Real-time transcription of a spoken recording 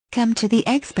Come to the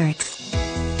experts.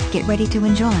 Get ready to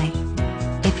enjoy.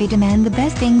 If you demand the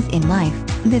best things in life,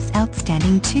 this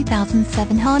outstanding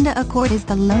 2007 Honda Accord is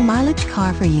the low-mileage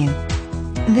car for you.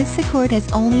 This Accord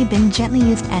has only been gently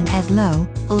used and has low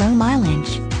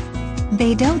mileage.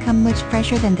 They don't come much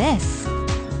fresher than this.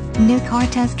 New car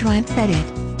test drive said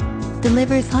it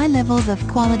delivers high levels of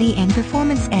quality and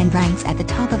performance and ranks at the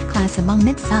top of class among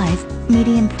mid-size,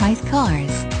 medium-priced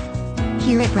cars.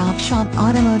 Here at Ralph Schomp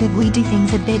Automotive we do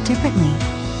things a bit differently.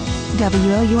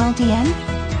 Wouldn?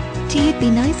 It'd be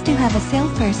nice to have a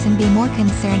salesperson be more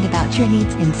concerned about your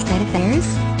needs instead of theirs?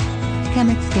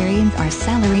 Come experience our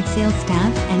salaried sales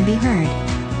staff and be heard.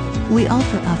 We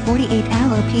offer a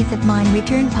 48-hour peace of mind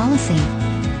return policy.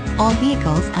 All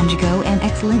vehicles undergo an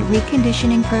excellent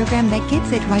reconditioning program that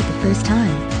gets it right the first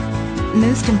time.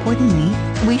 Most importantly,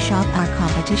 we shop our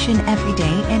competition every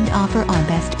day and offer our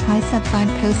best price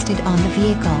upfront posted on the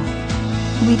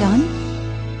vehicle. We don't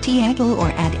haggle or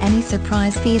add any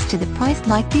surprise fees to the price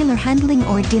like dealer handling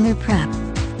or dealer prep.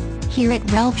 Here at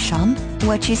Ralph Schomp,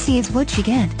 what you see is what you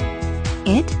get.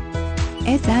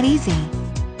 It's that easy.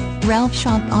 Ralph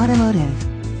Schomp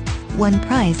Automotive. One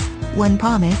price, one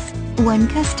promise, one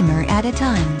customer at a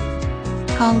time.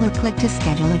 Call or click to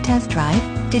schedule a test drive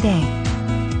today.